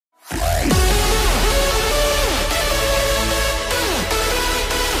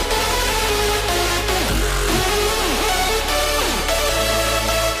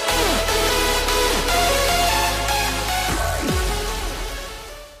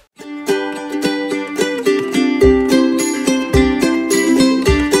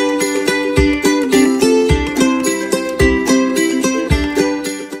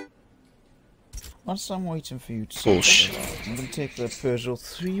whilst I'm waiting for you to Bullshit. I'm going to take the Peugeot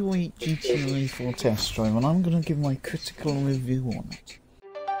 308 GTI for a test drive, and I'm going to give my critical review on it.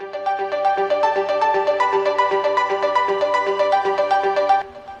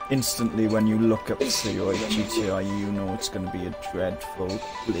 Instantly, when you look at the 308 GTI, you know it's going to be a dreadful,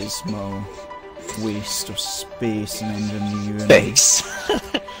 blismo waste of space and engineering. Space.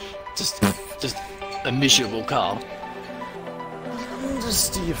 just a miserable car.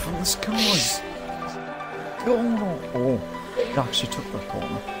 Understeer from this car is... Oh, it actually took the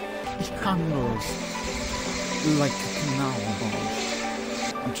corner. It handles like a canal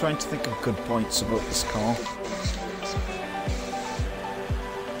barge. I'm trying to think of good points about this car.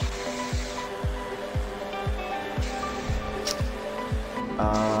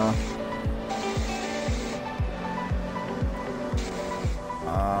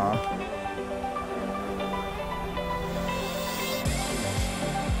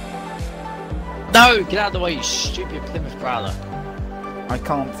 No! Get out of the way, you stupid Plymouth Growler. I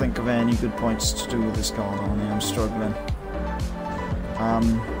can't think of any good points to do with this car, Donnie. I'm struggling.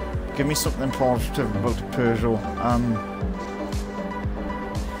 Give me something positive about the Peugeot.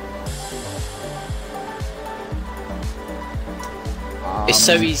 It's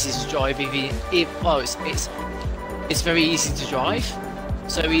so easy to drive. It's very easy to drive.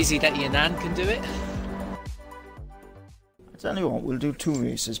 So easy that your nan can do it. Tell you what, we'll do two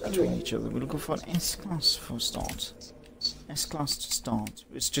races between each other. We'll go for an S-Class for a start. S-Class to start.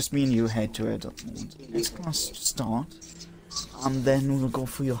 It's just me and you head to head at the moment. S-Class to start. And then we'll go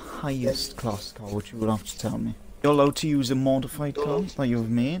for your highest class car, which you will have to tell me. You're allowed to use a modified car that you've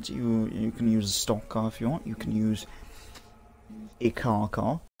made. You can use a stock car if you want. You can use a car.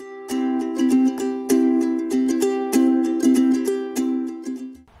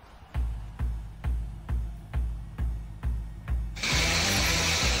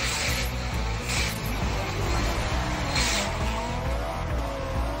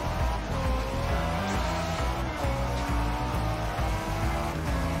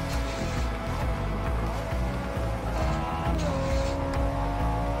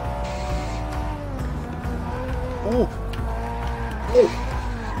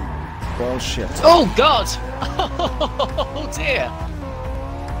 Well, shit. Oh god! Oh dear!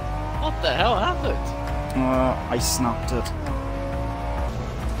 What the hell happened? I snapped it.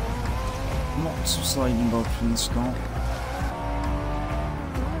 Lots of sliding about from the sky.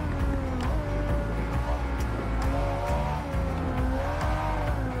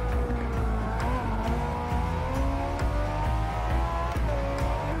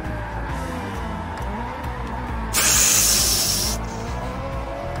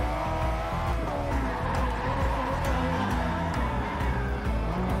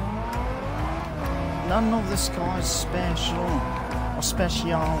 None of this car is special, or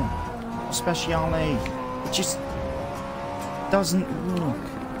speciale. It just doesn't work.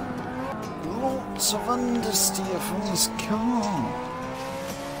 Lots of understeer from this car.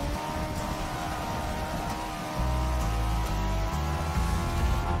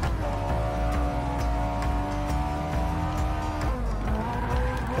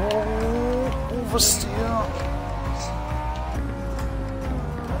 Oh, oversteer.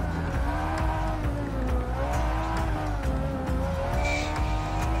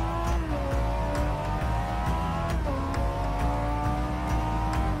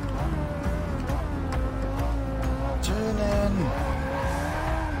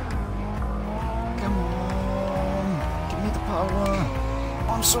 Come on, give me the power.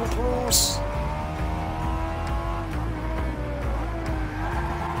 I'm so close.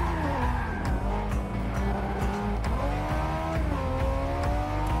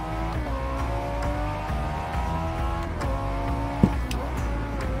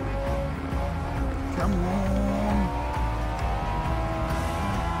 Come on.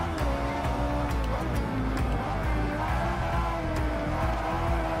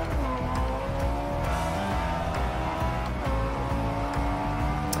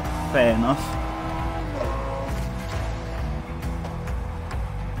 Fair enough.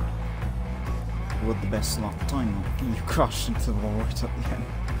 With the best lap time, you crashed into the wall right at the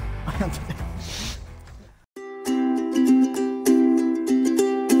end.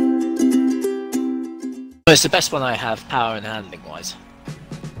 It's the best one I have, power and handling wise.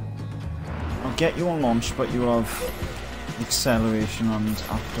 I'll get you on launch, but you have acceleration and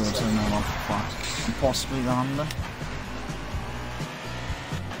afterwards I know off flat. And possibly the handling.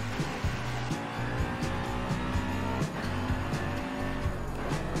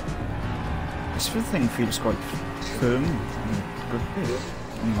 This thing feels quite firm and grippy.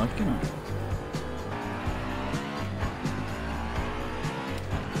 I'm liking it.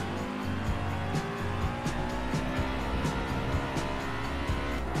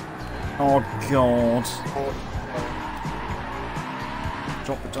 Oh god.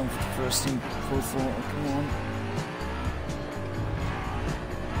 Drop it down for the first team. Full throttle, come on.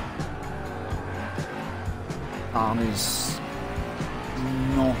 That is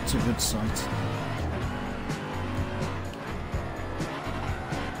not a good sight.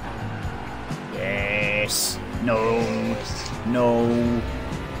 Yes. No. No.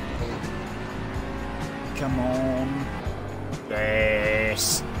 Come on.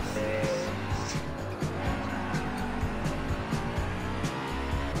 Yes.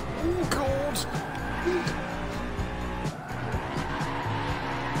 Oh god.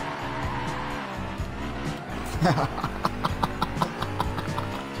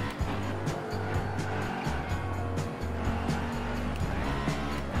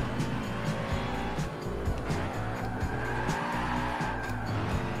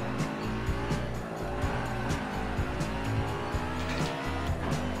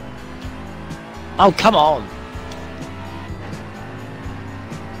 Oh, come on!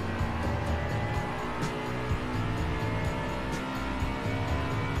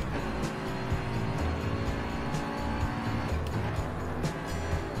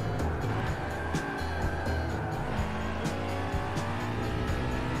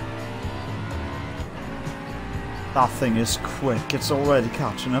 That thing is quick, it's already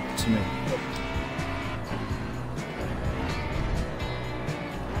catching up to me.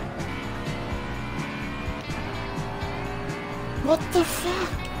 What the fuck?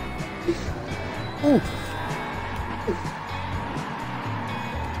 Oh!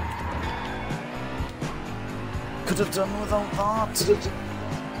 Could have done without that.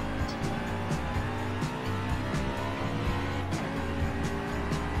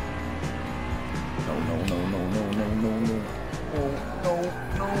 No, no, no, no, no, no, no, no. Oh, no,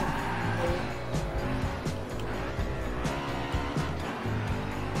 no.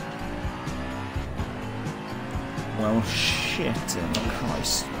 Well, shit in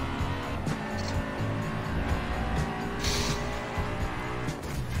Christ.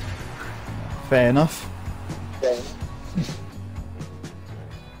 Fair enough.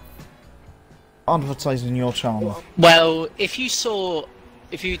 Advertising your channel. Well, if you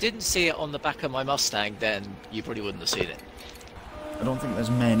didn't see it on the back of my Mustang, then you probably wouldn't have seen it. I don't think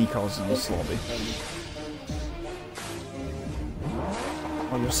there's many cars in this lobby.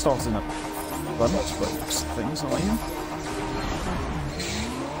 Oh, you're starting up bunch of things, are you?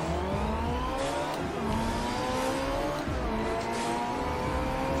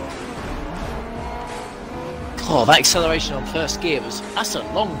 Oh, that acceleration on first gear that's a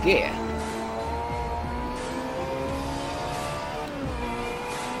long gear.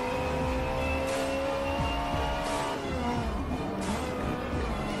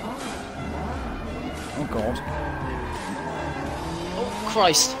 Oh god. Oh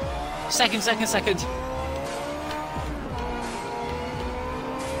Christ. Second. There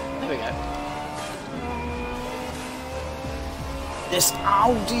we go. This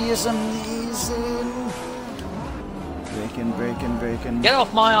Audi is amazing! Braking. Get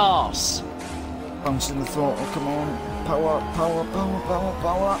off my arse! Bouncing the throttle, come on. Power.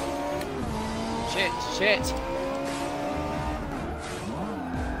 Shit.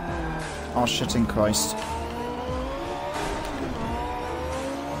 Oh, shit in Christ.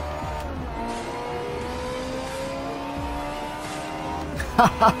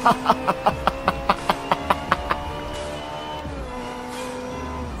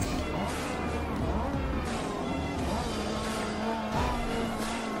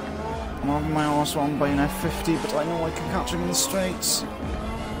 I'm having my arse on by an F50, but I know I can catch him in the straights.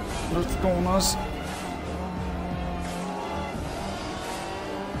 Look at the corners.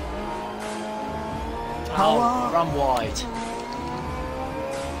 Oh, run wide.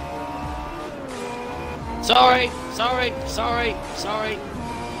 Sorry.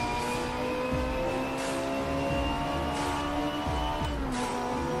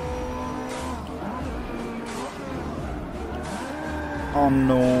 Oh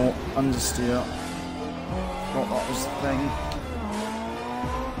no, understeer. Thought that was the thing.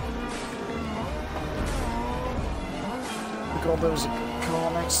 God, there was a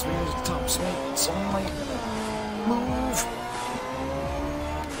car next to me that taps me. Suddenly, move.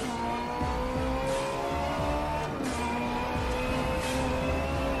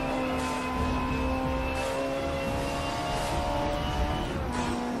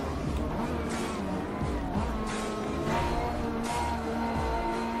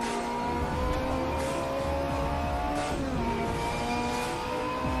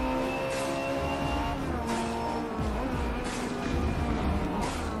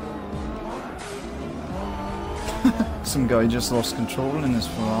 Some guy just lost control in his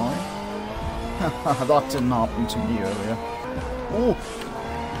Ferrari. That didn't happen to me earlier. Oh!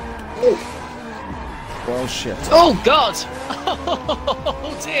 Oh! Well, shit. Oh God!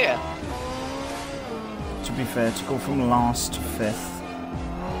 Oh dear! To be fair, to go from last to 5th.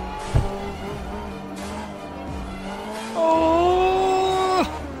 Oh!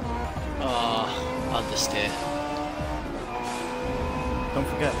 Oh, understeer. Don't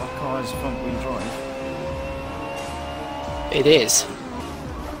forget that car is front-wheel drive. It is.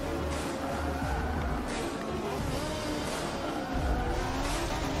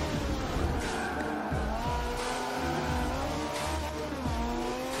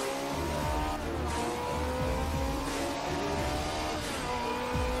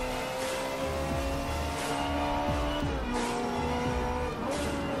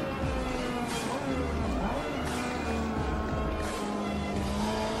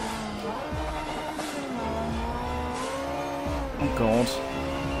 Oh God.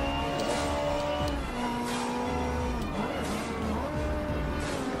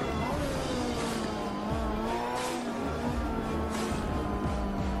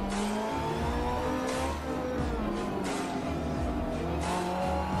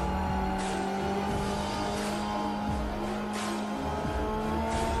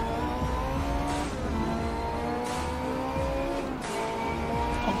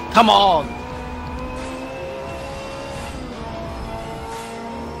 Come on!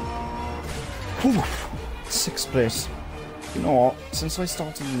 Whew. 6th place. You know what? Since I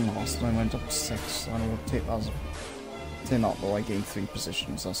started in last and I went up to 6th, I will take that as a tin up, though I gained 3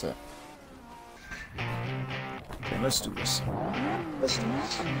 positions, that's it. Okay, let's do this.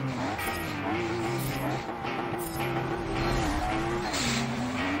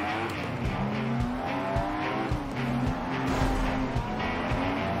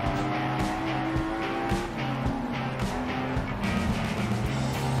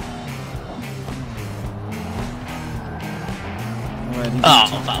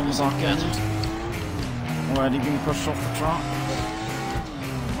 Oh, that was not good. Already been pushed off the track.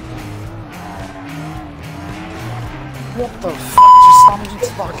 What the f*** just slammed into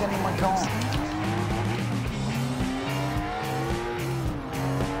the back end of my car?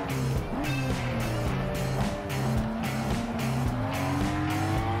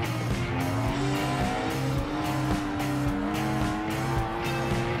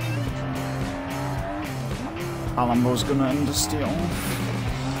 Alambo's gonna understeer off.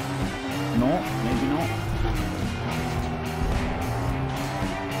 No, maybe not.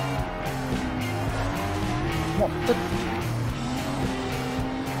 What the?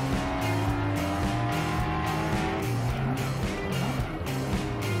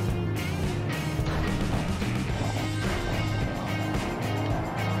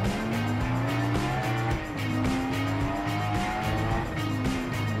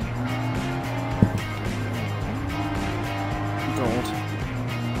 God.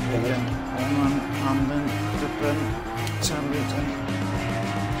 Again, on and then flipping, accelerating.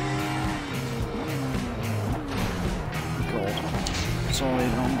 God. Sorry,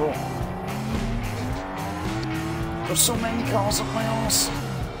 Lambo. There's so many cars up my arse.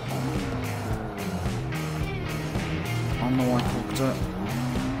 I know I cooked it.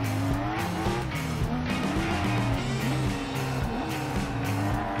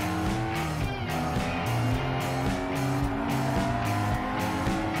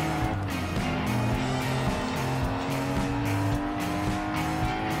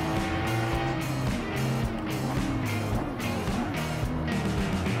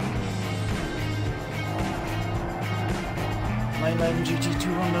 My 11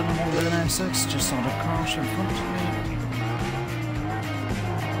 GT200 and Honda NSX just had a crash in front of me.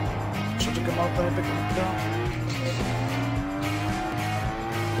 Should have come out there a bit quicker.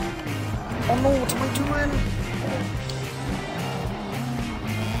 Oh no, what am I doing?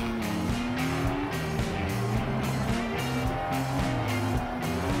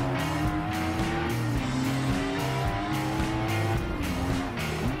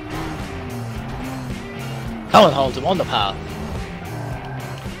 Come on, hold him on the power.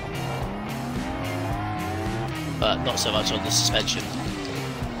 But not so much on the suspension.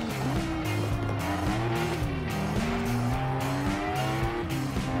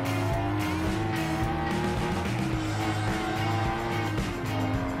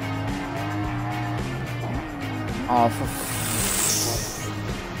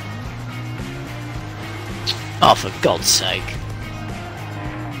 Oh, for God's sake.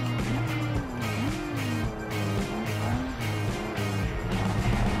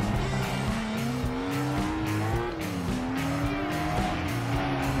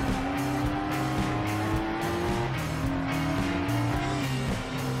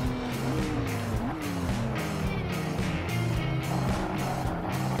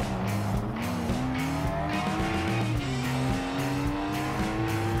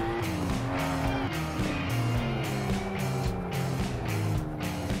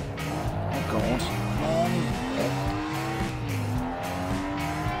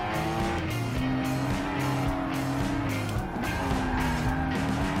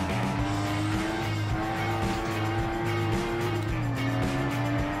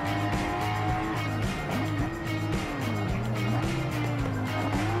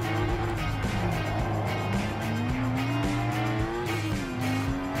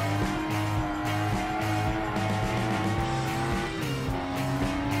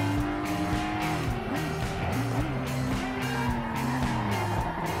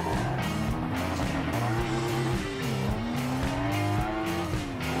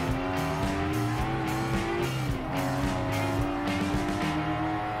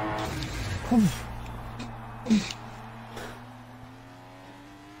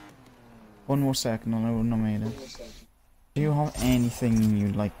 One more second and I wouldn't have made it. Do you have anything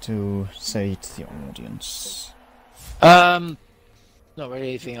you'd like to say to the audience? Not really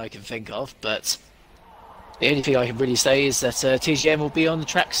anything I can think of, but the only thing I can really say is that TGM will be on the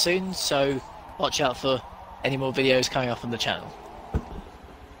track soon, so watch out for any more videos coming up on the channel.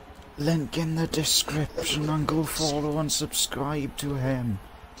 Link in the description and go follow and subscribe to him.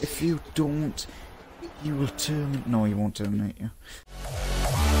 If you don't, he will terminate. No, he won't terminate you.